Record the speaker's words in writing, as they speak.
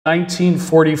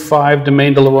1945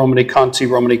 Domaine de la Romani Conti,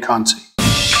 Romani Conti.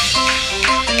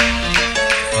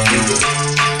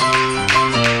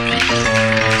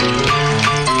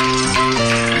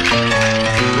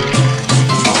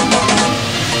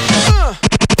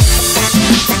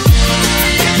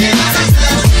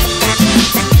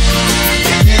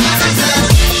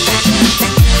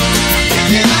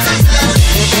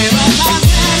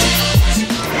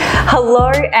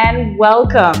 Hello and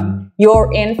welcome.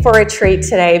 You're in for a treat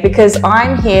today because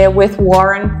I'm here with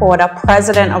Warren Porter,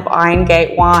 President of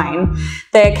IRONGATE Wine.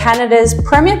 They're Canada's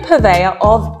premier purveyor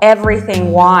of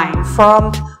everything wine,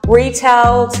 from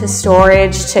retail to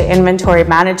storage to inventory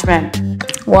management.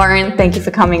 Warren, thank you for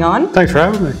coming on. Thanks for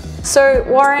having me. So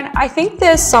Warren, I think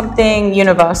there's something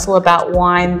universal about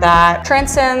wine that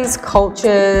transcends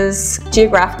cultures,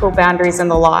 geographical boundaries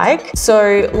and the like.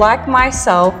 So like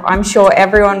myself, I'm sure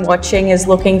everyone watching is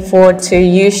looking forward to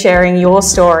you sharing your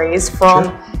stories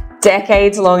from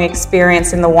decades-long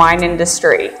experience in the wine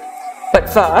industry. But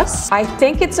first, I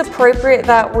think it's appropriate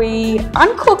that we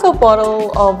uncork a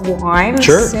bottle of wine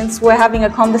since we're having a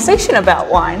conversation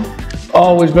about wine.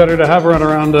 Always better to have run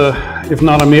around, if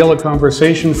not a meal, a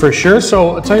conversation for sure.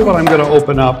 So I'll tell you what I'm going to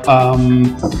open up.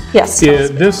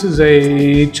 This is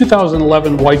a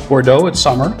 2011 white Bordeaux. It's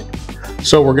summer,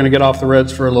 so we're going to get off the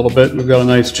reds for a little bit. We've got a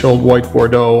nice chilled white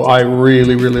Bordeaux. I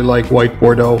really like white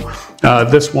Bordeaux.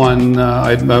 This one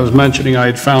I was mentioning I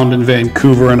had found in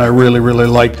Vancouver, and I really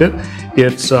liked it.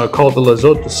 It's called the Les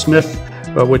Hôtes de Smith,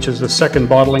 which is the second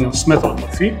bottling of Smith on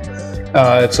Lafitte.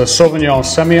 It's a Sauvignon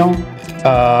Semillon.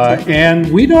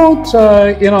 And we don't,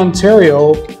 in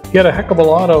Ontario, get a heck of a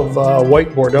lot of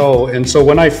white Bordeaux, and so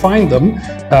when I find them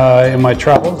in my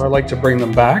travels, I like to bring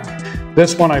them back.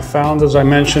 This one I found, as I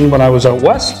mentioned, when I was out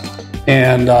west,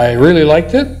 and I really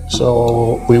liked it,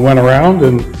 so we went around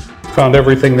and found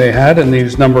everything they had in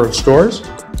these number of stores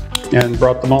and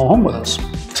brought them all home with us.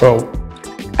 So,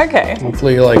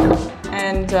 hopefully you like it.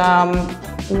 And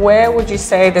where would you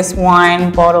say this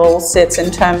wine bottle sits in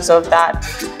terms of that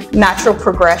natural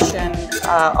progression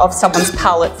of someone's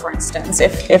palate, for instance?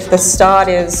 If the start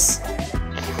is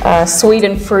sweet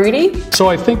and fruity? So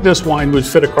I think this wine would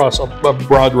fit across a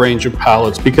broad range of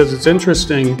palates because it's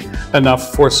interesting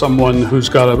enough for someone who's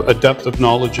got a depth of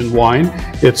knowledge in wine.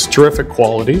 It's terrific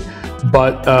quality,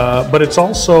 but it's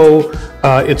also,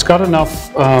 it's got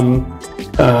enough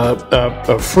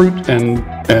fruit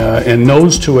and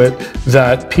nose to it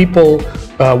that people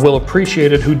will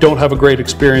appreciate it who don't have a great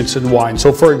experience in wine.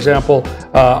 So for example,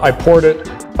 I poured it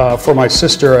for my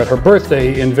sister at her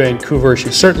birthday in Vancouver.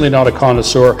 She's certainly not a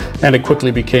connoisseur, and it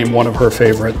quickly became one of her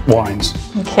favorite wines.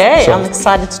 Okay, so I'm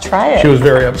excited to try it. She was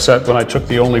very upset when I took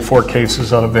the only 4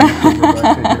 cases out of Vancouver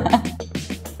back here.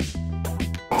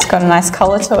 It's got a nice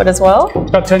color to it as well.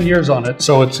 It's got 10 years on it,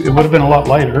 so it would have been a lot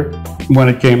lighter when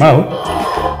it came out.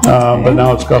 But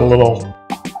now it's got a little,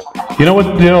 you know what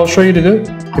I'll show you to do?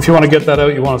 If you want to get that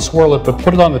out, you want to swirl it, but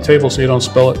put it on the table so you don't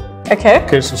spill it.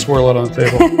 Okay, so swirl it on the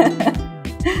table.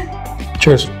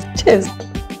 Cheers. Cheers.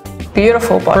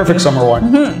 Beautiful bottle. Perfect summer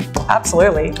wine.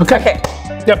 Absolutely. Okay.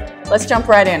 Yep. Let's jump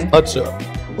right in. Let's do it.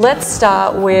 Let's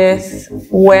start with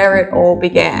where it all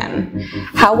began.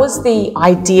 How was the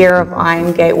idea of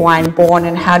IRONGATE Wine born,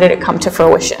 and how did it come to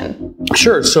fruition?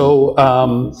 Sure. So I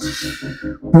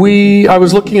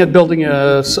was looking at building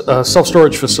a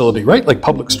self-storage facility, right? Like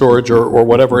public storage or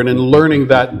whatever. And in learning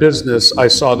that business, I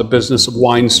saw the business of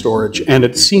wine storage, and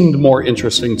it seemed more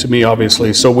interesting to me,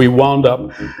 obviously. So we wound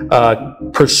up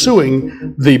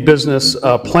pursuing the business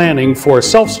planning for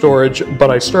self-storage, but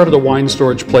I started a wine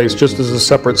storage place just as a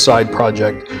separate side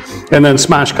project. And then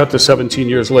smash cut to 17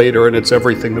 years later, and it's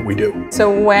everything that we do.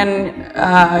 So when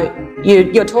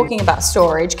you're talking about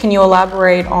storage, can you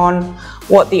elaborate on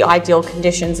what the ideal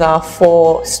conditions are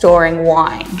for storing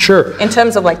wine? Sure. In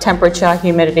terms of like temperature,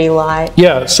 humidity, light?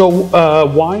 Yeah, so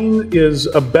wine is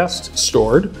best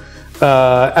stored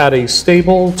at a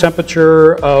stable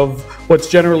temperature of what's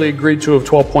generally agreed to of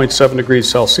 12.7 degrees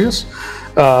Celsius,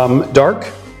 dark,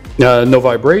 no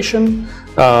vibration,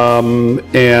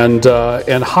 and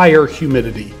higher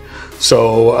humidity.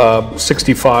 So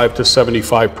 65 to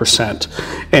 75%.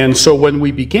 And so when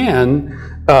we began,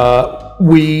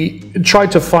 we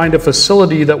tried to find a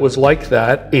facility that was like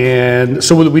that, and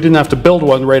so we didn't have to build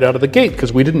one right out of the gate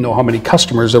because we didn't know how many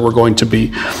customers there were going to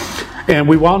be. And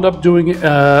we wound up doing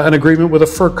an agreement with a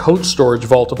fur coat storage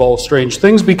vault of all strange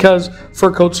things, because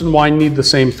fur coats and wine need the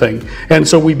same thing. And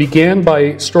so we began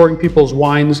by storing people's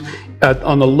wines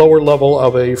on the lower level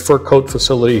of a fur coat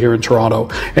facility here in Toronto,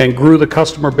 and grew the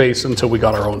customer base until we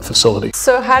got our own facility.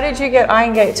 So how did you get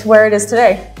IRONGATE to where it is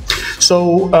today?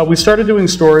 So we started doing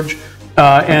storage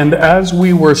And as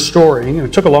we were storing, and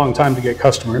it took a long time to get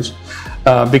customers,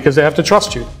 because they have to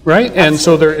trust you, right? And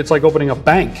so it's like opening a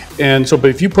bank. And so, but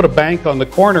if you put a bank on the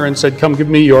corner and said, come give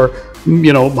me your,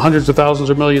 hundreds of thousands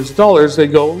or millions of dollars,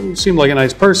 they'd go, you seem like a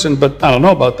nice person, but I don't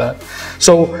know about that.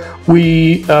 So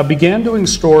we began doing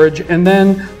storage, and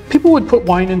then people would put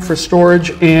wine in for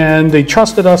storage, and they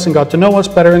trusted us and got to know us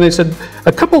better. And they said,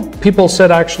 a couple people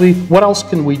said, actually, what else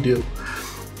can we do?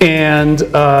 And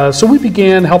so we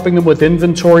began helping them with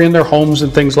inventory in their homes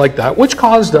and things like that, which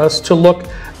caused us to look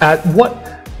at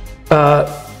what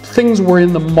things were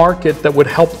in the market that would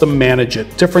help them manage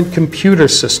it. Different computer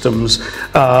systems,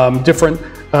 different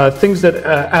things that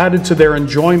added to their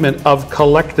enjoyment of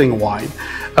collecting wine.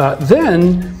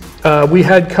 Then we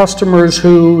had customers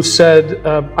who said,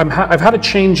 I've had a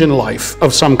change in life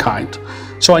of some kind,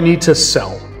 so I need to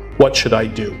sell. What should I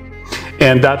do?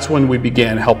 And that's when we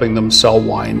began helping them sell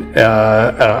wine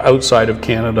outside of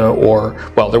Canada, or,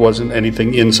 well, there wasn't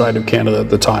anything inside of Canada at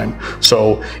the time.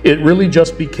 So it really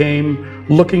just became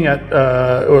looking at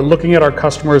our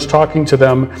customers, talking to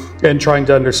them, and trying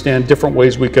to understand different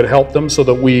ways we could help them, so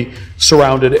that we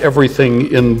surrounded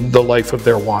everything in the life of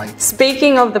their wine.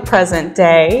 Speaking of the present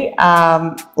day,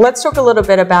 let's talk a little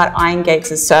bit about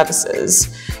IRONGATE's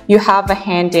services. You have a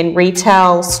hand in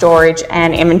retail, storage,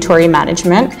 and inventory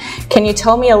management. Can you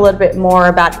tell me a little bit more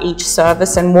about each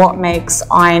service and what makes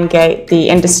IRONGATE the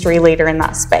industry leader in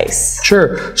that space?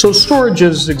 Sure. So storage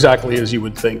is exactly as you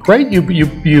would think, right? You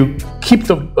keep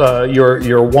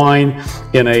your wine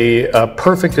in a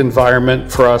perfect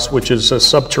environment for us, which is a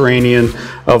subterranean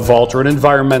vault, or an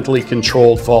environmentally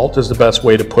controlled vault is the best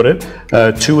way to put it.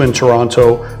 2 in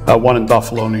Toronto, 1 in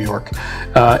Buffalo, New York.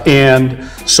 And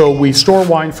so we store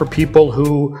wine for people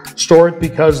who store it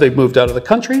because they've moved out of the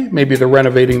country, maybe they're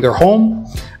renovating their home,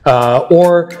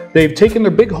 or they've taken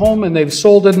their big home and they've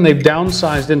sold it and they've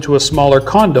downsized into a smaller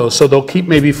condo. So they'll keep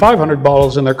maybe 500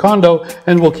 bottles in their condo,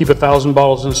 and we'll keep 1,000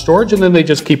 bottles in storage, and then they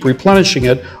just keep replenishing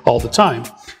it all the time.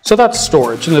 So that's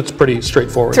storage, and it's pretty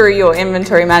straightforward. Through your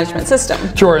inventory management system?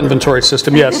 Through our inventory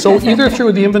system, yes. So either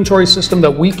through the inventory system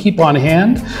that we keep on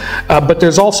hand, but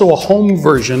there's also a home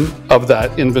version of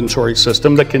that inventory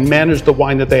system that can manage the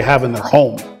wine that they have in their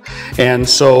home. And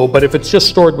so, but if it's just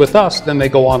stored with us, then they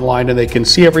go online and they can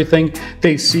see everything.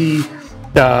 They see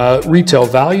retail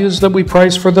values that we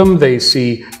price for them. They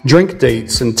see drink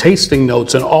dates and tasting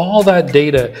notes, and all that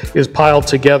data is piled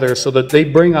together so that they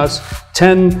bring us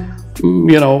 10,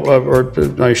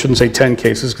 or I shouldn't say 10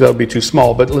 cases because that would be too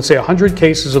small, but let's say 100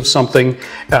 cases of something.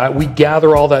 We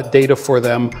gather all that data for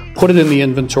them, put it in the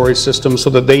inventory system so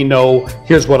that they know,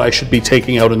 here's what I should be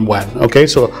taking out and when. Okay,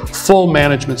 so a full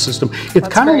management system.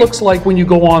 It kind of looks like when you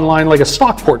go online, like a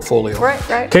stock portfolio. Right.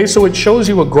 Okay, so it shows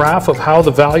you a graph of how the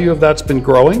value of that's been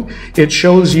growing. It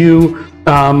shows you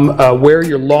where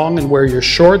you're long and where you're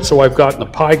short. So I've got in a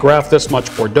pie graph this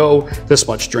much Bordeaux, this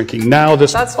much drinking now,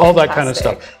 this, all that kind of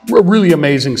stuff. A really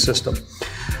amazing system.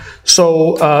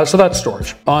 So that's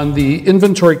storage. On the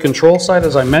inventory control side,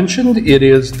 as I mentioned, it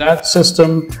is that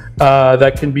system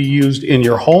that can be used in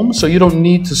your home. So you don't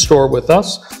need to store with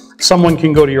us. Someone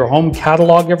can go to your home,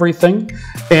 catalog everything,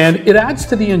 and it adds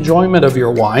to the enjoyment of your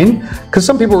wine, because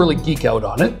some people really geek out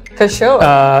on it. For sure.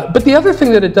 But the other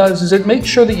thing that it does is it makes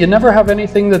sure that you never have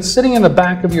anything that's sitting in the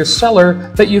back of your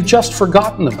cellar that you've just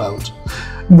forgotten about.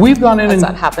 We've gone in and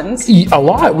that happens a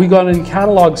lot. We got in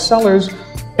catalog cellars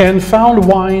and found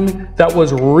wine that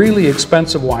was really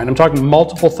expensive wine. I'm talking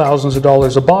multiple thousands of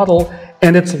dollars a bottle,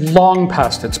 and it's long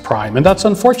past its prime. And that's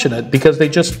unfortunate because they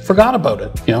just forgot about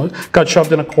it, got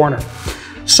shoved in a corner.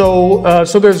 So,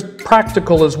 so there's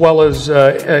practical as well as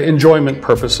enjoyment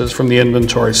purposes from the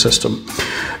inventory system.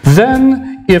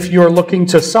 Then, if you're looking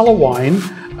to sell a wine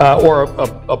or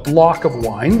a block of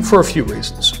wine for a few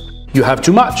reasons. You have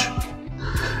too much.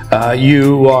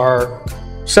 You are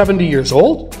 70 years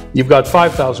old, you've got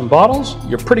 5,000 bottles,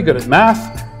 you're pretty good at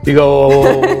math. You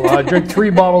go, I drink 3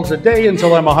 bottles a day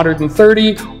until I'm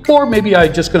 130, or maybe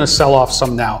I'm just going to sell off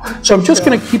some now. So I'm just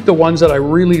going to keep the ones that I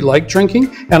really like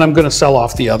drinking, and I'm going to sell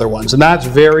off the other ones. And that's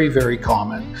very, very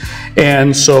common.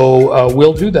 And so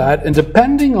we'll do that. And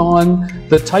depending on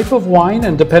the type of wine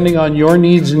and depending on your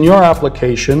needs and your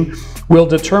application, we'll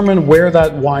determine where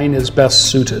that wine is best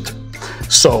suited.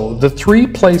 So the 3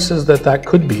 places that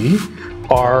could be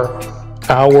are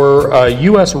our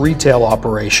US retail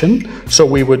operation. So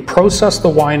we would process the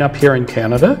wine up here in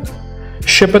Canada,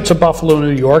 ship it to Buffalo,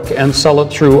 New York, and sell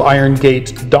it through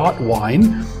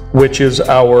IRONGATE.wine, which is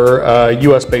our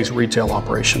US-based retail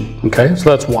operation. Okay, so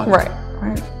that's one. Right.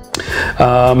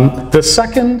 The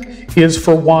second is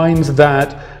for wines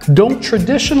that don't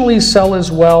traditionally sell as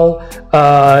well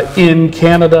in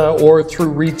Canada or through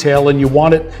retail, and you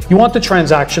want the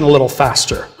transaction a little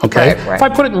faster, okay? Right. If I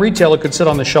put it in retail, it could sit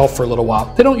on the shelf for a little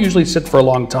while. They don't usually sit for a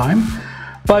long time,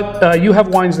 but you have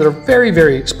wines that are very,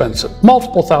 very expensive,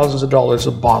 multiple thousands of dollars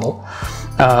a bottle.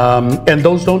 And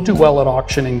those don't do well at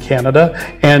auction in Canada,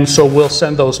 and so we'll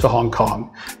send those to Hong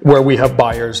Kong, where we have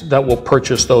buyers that will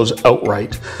purchase those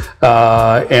outright.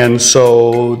 And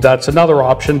so that's another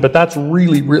option, but that's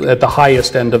really, really at the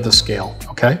highest end of the scale,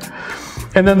 okay?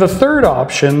 And then the third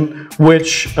option,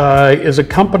 which is a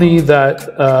company that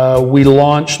we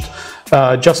launched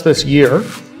just this year,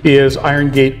 is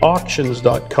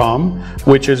IRONGATEAuctions.com,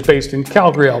 which is based in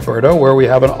Calgary, Alberta, where we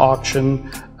have an auction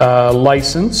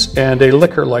license and a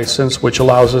liquor license, which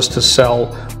allows us to sell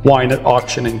wine at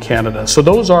auction in Canada. So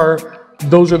those are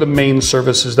the main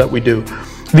services that we do.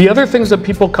 The other things that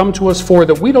people come to us for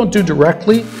that we don't do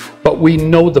directly, but we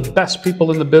know the best people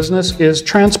in the business, is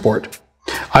transport.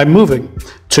 I'm moving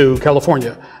to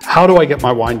California. How do I get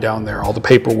my wine down there? All the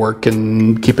paperwork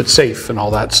and keep it safe and all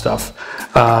that stuff.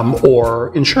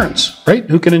 Or insurance, right?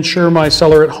 Who can insure my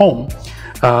cellar at home?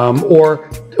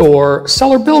 Or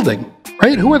cellar building,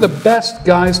 right? Who are the best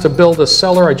guys to build a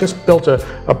cellar? I just built a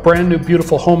brand new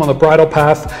beautiful home on the bridle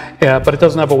path, but it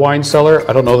doesn't have a wine cellar.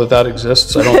 I don't know that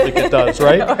exists. I don't think it does,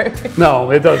 right? No,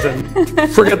 it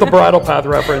doesn't. Forget the bridle path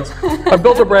reference. I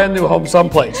built a brand new home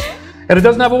someplace, and it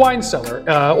doesn't have a wine cellar,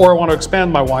 or I want to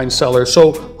expand my wine cellar.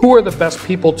 So who are the best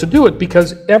people to do it?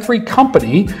 Because every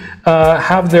company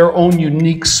have their own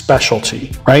unique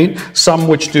specialty, right? Some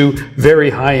which do very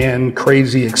high-end,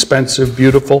 crazy, expensive,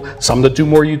 beautiful, some that do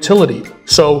more utility.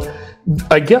 So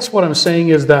I guess what I'm saying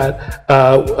is that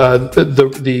the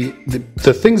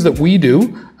things that we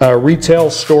do, retail,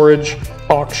 storage,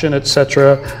 auction,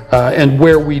 etc., and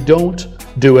where we don't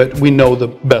do it, we know the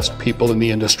best people in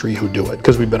the industry who do it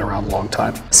because we've been around a long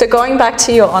time. So going back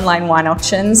to your online wine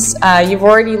auctions, you've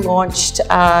already launched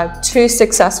 2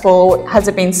 successful, has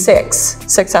it been 6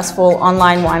 successful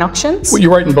online wine auctions? Well, you're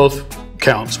right in both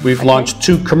counts. We've launched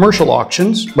 2 commercial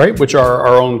auctions, right, which are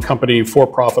our own company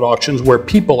for-profit auctions where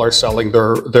people are selling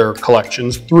their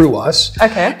collections through us.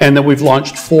 Okay. And then we've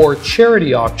launched 4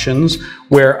 charity auctions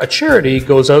where a charity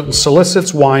goes out and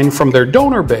solicits wine from their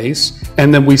donor base,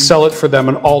 and then we sell it for them,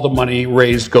 and all the money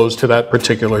raised goes to that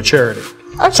particular charity.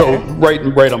 Okay. So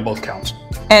right on both counts.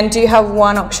 And do you have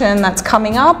one auction that's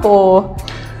coming up, or?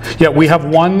 Yeah, we have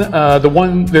one.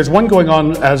 There's one going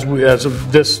on as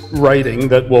of this writing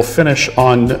that will finish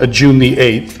on June the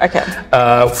 8th. Okay.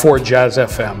 For Jazz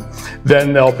FM.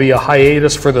 Then there'll be a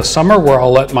hiatus for the summer where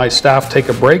I'll let my staff take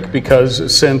a break,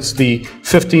 because since the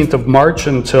 15th of March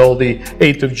until the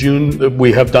 8th of June,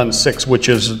 we have done 6, which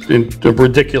is a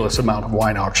ridiculous amount of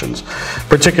wine auctions,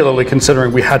 particularly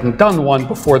considering we hadn't done one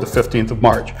before the 15th of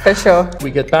March. For sure. We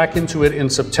get back into it in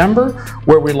September,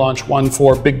 where we launch one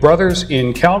for Big Brothers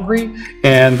in Calgary,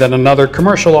 and then another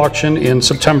commercial auction in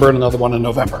September and another one in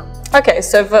November. Okay,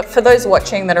 so for those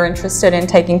watching that are interested in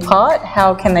taking part,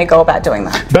 how can they go about doing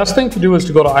that? Best thing to do is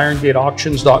to go to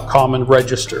IRONGATEAuctions.com and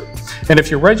register. And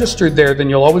if you're registered there, then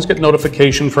you'll always get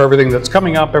notification for everything that's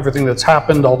coming up, everything that's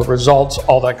happened, all the results,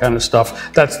 all that kind of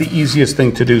stuff. That's the easiest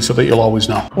thing to do so that you'll always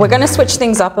know. We're going to switch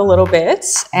things up a little bit,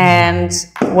 and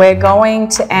we're going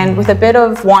to end with a bit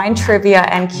of wine trivia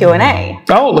and Q&A.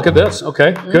 Oh, look at this.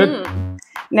 Okay, good.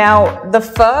 Now, the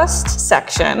first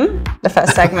segment,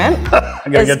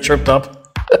 I'm going to get tripped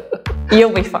up.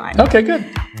 You'll be fine. Okay, good.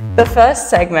 The first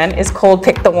segment is called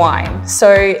Pick the Wine.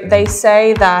 So they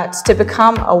say that to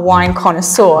become a wine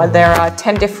connoisseur, there are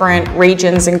 10 different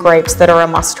regions and grapes that are a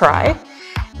must-try.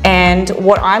 And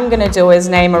what I'm going to do is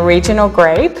name a region and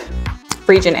grape,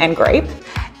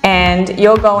 and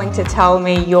you're going to tell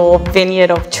me your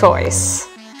vineyard of choice.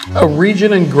 A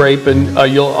region and grape, and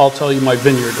I'll tell you my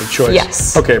vineyard of choice.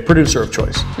 Yes. Okay, producer of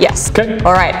choice. Yes. Okay.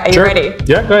 All right, are you ready?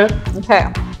 Yeah, go ahead.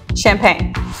 Okay.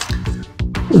 Champagne.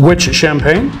 Which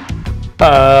champagne?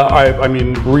 I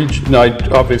mean, region.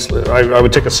 Obviously, I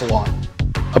would take a Salon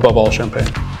above all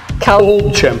champagne.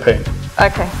 Old champagne.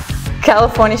 Okay.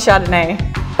 California Chardonnay.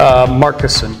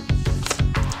 Marcassin.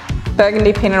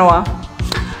 Burgundy Pinot Noir.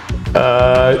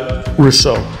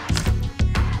 Rousseau.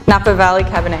 Napa Valley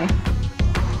Cabernet.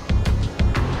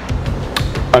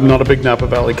 I'm not a big Napa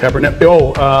Valley Cabernet.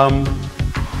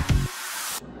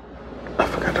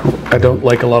 I don't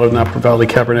like a lot of Napa Valley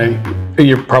Cabernet.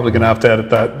 You're probably going to have to edit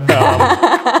that.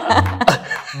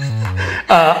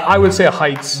 I would say a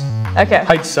Heights. Okay.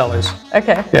 Heights Cellars.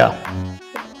 Okay. Yeah.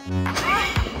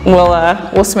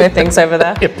 We'll smooth things over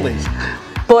there. Yeah, please.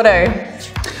 Bordeaux.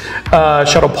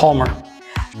 Chateau Palmer.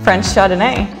 French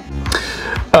Chardonnay.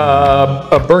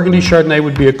 A Burgundy Chardonnay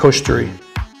would be a Cocherie.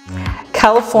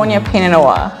 California Pinot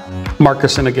Noir.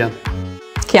 Marcassin again.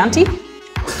 Chianti?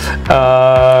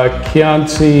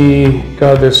 Chianti,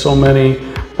 God, there's so many.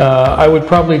 I would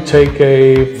probably take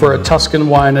for a Tuscan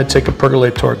wine, I'd take a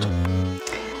Pergoletort.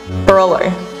 Barolo?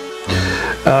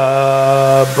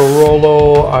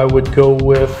 Barolo, I would go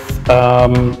with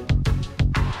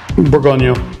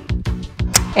Borgogno.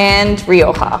 And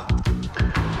Rioja?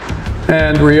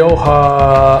 And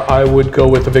Rioja, I would go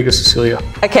with the Vega Sicilia.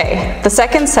 Okay, the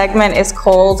second segment is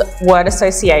called Word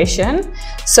Association.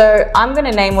 So I'm going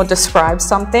to name or describe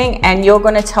something, and you're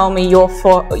going to tell me your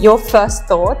first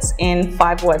thoughts in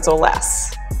 5 words or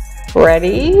less.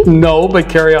 Ready? No, but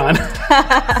carry on.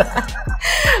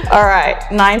 All right,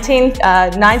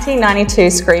 1992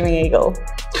 Screaming Eagle.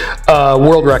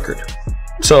 World record.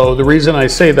 So the reason I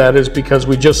say that is because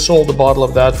we just sold a bottle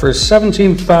of that for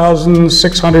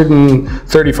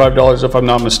 $17,635, if I'm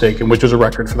not mistaken, which is a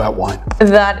record for that wine.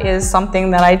 That is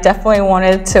something that I definitely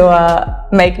wanted to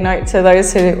make note to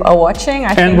those who are watching.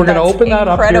 And we're going to open that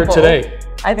up here today.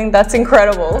 I think that's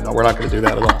incredible. No, we're not going to do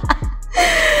that at all.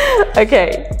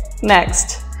 Okay,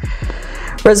 next.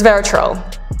 Resveratrol.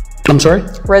 I'm sorry?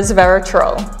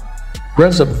 Resveratrol.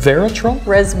 Resveratrol?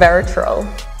 Resveratrol.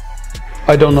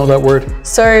 I don't know that word.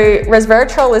 So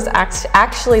resveratrol is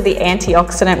actually the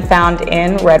antioxidant found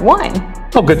in red wine.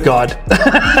 Oh, good God.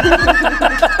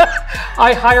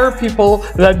 I hire people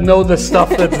that know the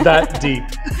stuff that's that deep.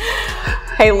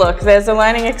 Hey, look, there's a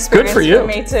learning experience for you.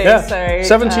 Me too. Yeah. So,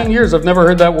 17 years, I've never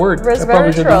heard that word.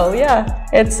 Resveratrol, yeah.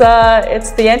 It's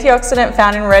the antioxidant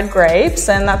found in red grapes,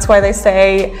 and that's why they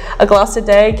say a glass a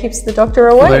day keeps the doctor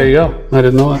away. Well, there you go. I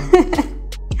didn't know that.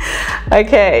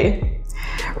 Okay.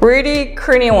 Rudy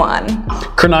Kurniawan,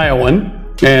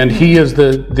 and he is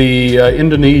the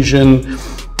Indonesian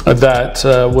that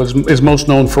is most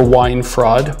known for wine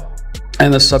fraud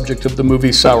and the subject of the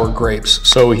movie Sour Grapes.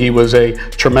 So he was a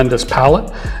tremendous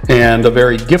palate and a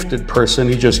very gifted person.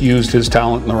 He just used his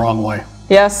talent in the wrong way.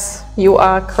 Yes, you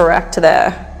are correct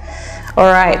there. All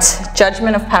right,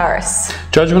 Judgment of Paris.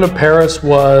 Judgment of Paris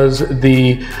was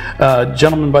the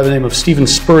gentleman by the name of Steven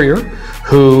Spurrier,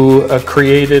 who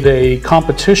created a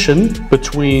competition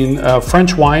between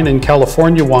French wine and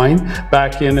California wine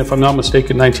back in, if I'm not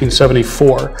mistaken,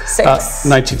 1974.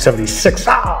 1976.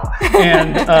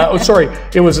 And, oh, sorry,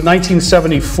 it was a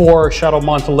 1974 Chateau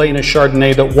Montelena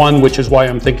Chardonnay that won, which is why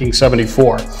I'm thinking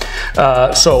 74.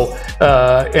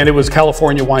 And it was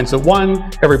California wines that won.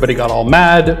 Everybody got all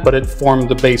mad, but it formed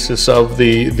the basis of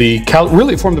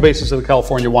really formed the basis of the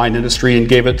California wine industry and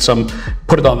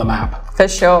put it on the map. For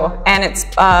sure. And it's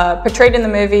portrayed in the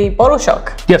movie Bottle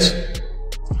Shock. Yes.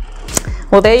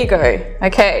 Well, there you go.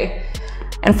 Okay.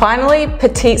 And finally,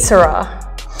 Petite Syrah.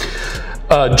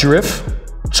 Drif.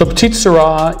 So Petite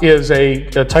Syrah is a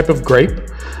type of grape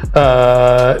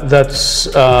that's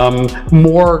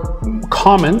more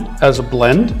common as a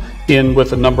blend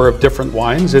with a number of different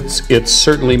wines. It's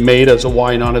certainly made as a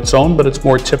wine on its own, but it's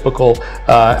more typical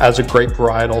as a grape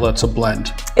varietal that's a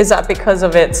blend. Is that because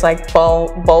of its like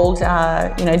bold,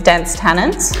 dense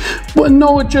tannins? Well,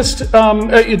 no, it just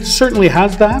it certainly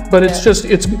has that, but it's just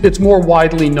it's more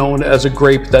widely known as a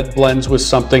grape that blends with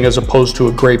something as opposed to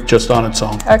a grape just on its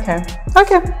own. Okay.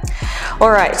 All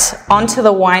right, on to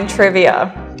the wine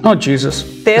trivia. Oh, Jesus.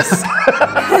 This.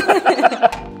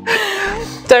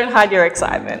 Don't hide your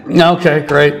excitement. Okay,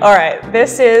 great. All right,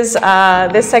 this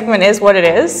segment is what it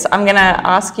is. I'm gonna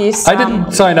ask you some... I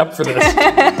didn't sign up for this.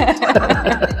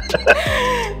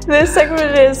 This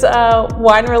segment is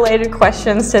wine-related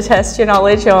questions to test your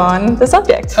knowledge on the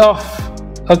subject. Oh,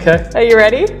 okay. Are you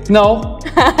ready? No.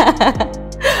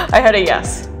 I heard a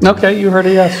yes. Okay, you heard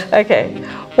a yes. Okay.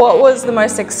 What was the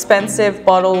most expensive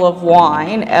bottle of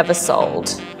wine ever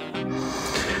sold?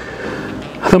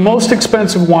 The most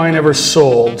expensive wine ever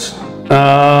sold.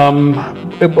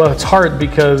 It's hard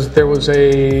because there was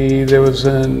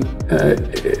an.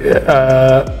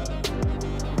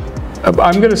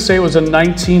 I'm going to say it was a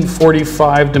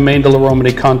 1945 Domaine de la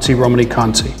Romani Conti.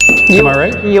 Am I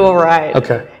right? You were right.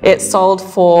 Okay. It sold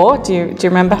for. Do you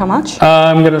remember how much?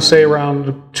 I'm going to say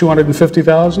around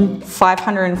 250,000.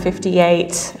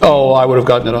 558. Oh, I would have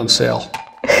gotten it on sale.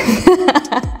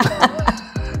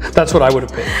 That's what I would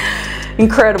have paid.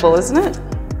 Incredible, isn't it?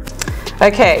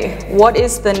 Okay, what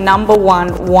is the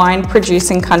 #1 wine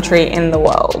producing country in the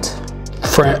world?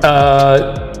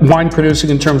 Wine producing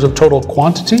in terms of total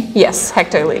quantity? Yes,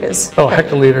 hectoliters. Oh,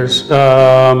 hectoliters.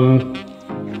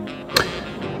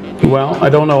 Well, I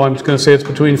don't know. I'm just going to say it's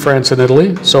between France and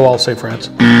Italy, so I'll say France.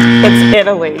 It's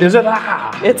Italy. Is it?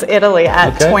 Ah! It's Italy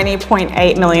at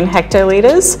 20.8 million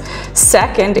hectoliters.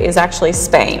 Second is actually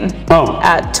Spain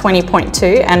at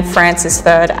 20.2, and France is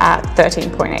third at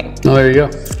 13.8. Oh, there you go.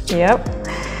 Yep.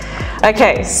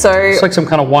 Okay, so... It's like some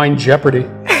kind of wine Jeopardy.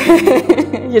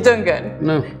 You're doing good.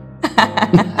 No.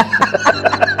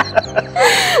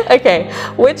 Okay,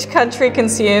 which country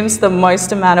consumes the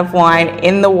most amount of wine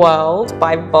in the world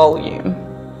by volume?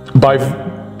 By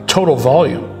total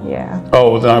volume? Yeah.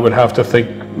 Oh, then I would have to think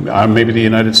maybe the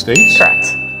United States?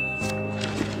 Correct.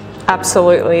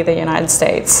 Absolutely the United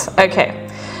States. Okay.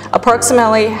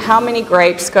 Approximately how many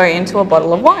grapes go into a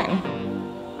bottle of wine?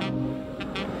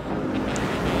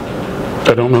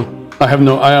 I don't know. I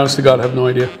honest to God have no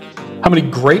idea. How many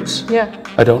grapes? Yeah.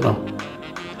 I don't know.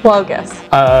 Wild guess.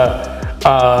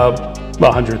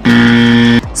 100.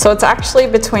 So it's actually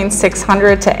between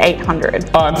 600 to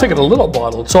 800. I'm thinking a little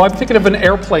bottle. So I'm thinking of an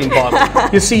airplane bottle.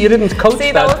 You see, you didn't coach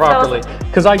that properly.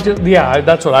 Because I do, yeah,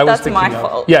 that's what I was thinking of. That's my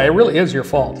fault. Yeah, it really is your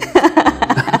fault.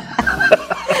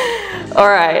 All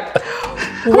right.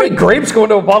 How many grapes go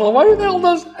into a bottle of wine? Who the hell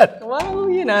does that? Well,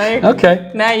 you know.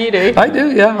 Okay. Now you do. I do,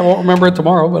 yeah. I won't remember it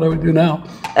tomorrow, but I would do now.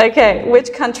 Okay.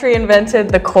 Which country invented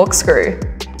the corkscrew?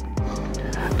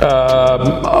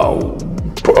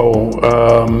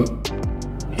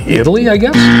 Italy, I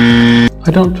guess? I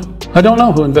don't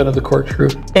know who invented the corkscrew.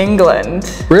 England.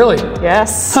 Really?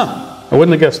 Yes. Huh. I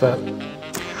wouldn't have guessed that.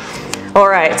 All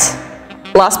right.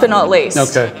 Last but not least.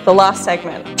 Okay. The last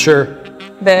segment. Sure.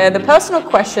 They're the personal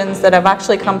questions that have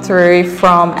actually come through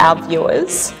from our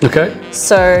viewers. Okay.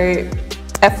 So,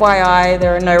 FYI,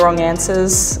 there are no wrong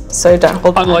answers, so don't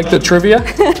hold back. Unlike the trivia?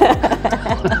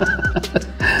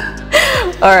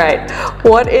 All right.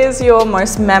 What is your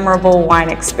most memorable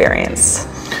wine experience?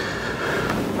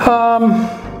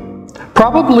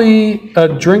 Probably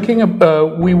drinking.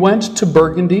 We went to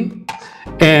Burgundy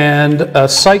and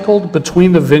cycled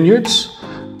between the vineyards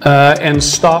and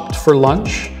stopped for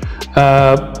lunch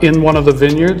in one of the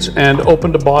vineyards and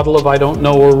opened a bottle of, I don't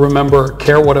know or remember or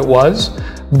care what it was,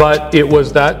 but it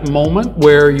was that moment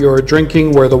where you're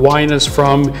drinking where the wine is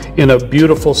from in a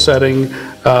beautiful setting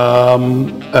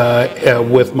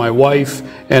with my wife,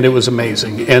 and it was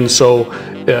amazing. And so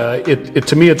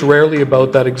to me, it's rarely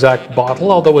about that exact bottle,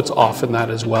 although it's often that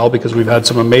as well, because we've had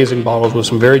some amazing bottles with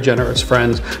some very generous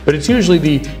friends, but it's usually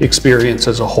the experience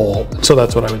as a whole. So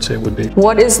that's what I would say it would be.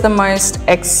 What is the most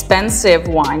expensive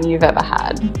wine you've ever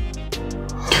had?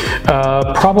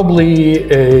 Probably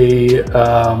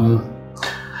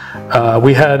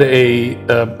we had a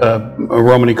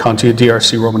Romani Conti, a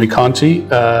DRC Romani Conti,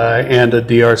 and a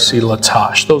DRC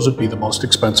Latache. Those would be the most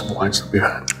expensive wines that we've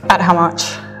had. At how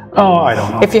much? Oh, I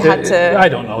don't know. If you had to... I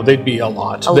don't know. They'd be a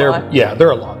lot. Yeah,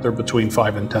 they're a lot. They're between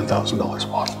 $5,000 and $10,000 a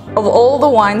bottle. Of all the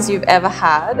wines you've ever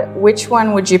had, which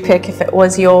one would you pick if it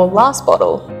was your last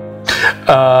bottle?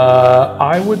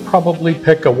 I would probably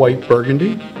pick a white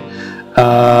Burgundy.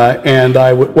 And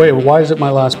I would, wait, why is it my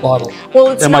last bottle?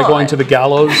 Well, it's Am I going to the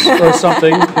gallows or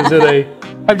something? Is it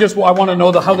I want to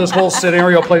know how this whole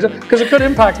scenario plays out, because it could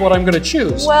impact what I'm going to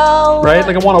choose. Well, right?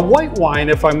 Like I want a white wine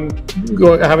if I'm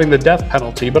having the death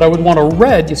penalty, but I would want a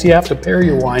red. You see, you have to pair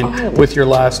your wine with your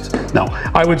last. No,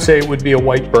 I would say it would be a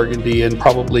white Burgundy, and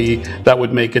probably that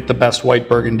would make it the best white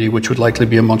Burgundy, which would likely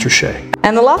be a Montrachet.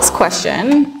 And the last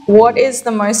question, what is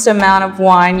the most amount of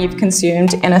wine you've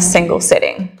consumed in a single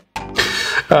sitting?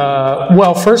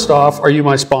 Well, first off, are you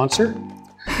my sponsor?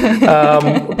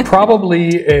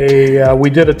 Probably we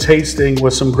did a tasting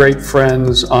with some great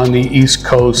friends on the East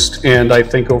Coast, and I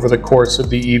think over the course of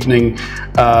the evening,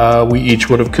 we each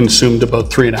would have consumed about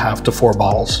 3.5 to 4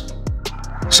 bottles.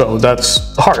 So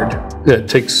that's hard. It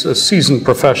takes a seasoned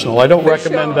professional. I don't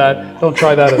recommend that. Don't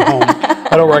try that at home.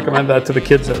 I don't recommend that to the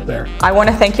kids out there. I want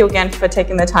to thank you again for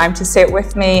taking the time to sit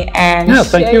with me and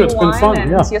share your wine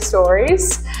and your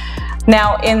stories.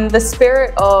 Now, in the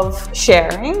spirit of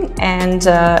sharing and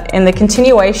in the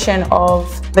continuation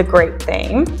of the great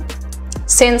theme,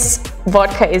 since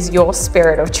vodka is your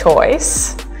spirit of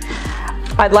choice,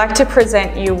 I'd like to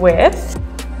present you with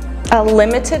a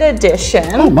limited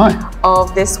edition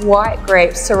of this white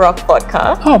grape Ciroc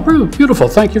vodka. Oh, beautiful.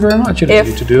 Thank you very much. You didn't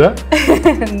need to do that.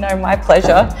 No, my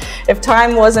pleasure. If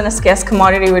time wasn't a scarce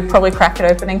commodity, we'd probably crack it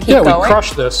open and keep going. Yeah, we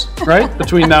crush this, right?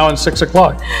 Between now and 6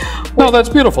 o'clock. No, that's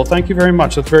beautiful. Thank you very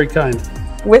much. That's very kind.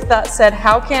 with that said,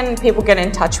 how can people get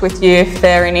in touch with you if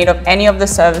they're in need of any of the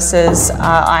services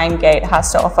IRONGATE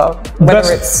has to offer?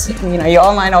 Whether it's your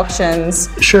online auctions,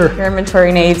 sure, your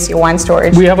inventory needs, your wine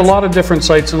storage. We have a lot of different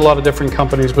sites and a lot of different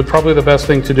companies, but probably the best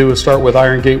thing to do is start with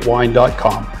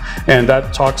IRONGATEWine.com. And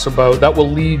that talks about, that will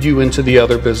lead you into the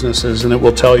other businesses, and it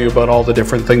will tell you about all the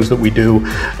different things that we do.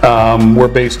 We're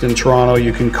based in Toronto.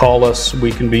 You can call us.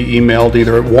 We can be emailed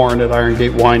either at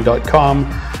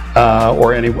warren@irongatewine.com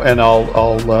or any, and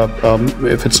I'll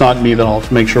if it's not me, then I'll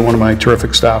make sure one of my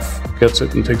terrific staff gets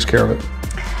it and takes care of it.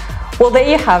 Well, there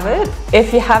you have it.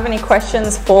 If you have any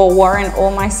questions for Warren or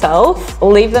myself,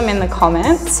 leave them in the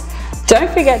comments.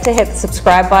 Don't forget to hit the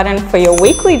subscribe button for your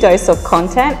weekly dose of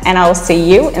content, and I will see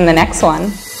you in the next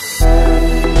one.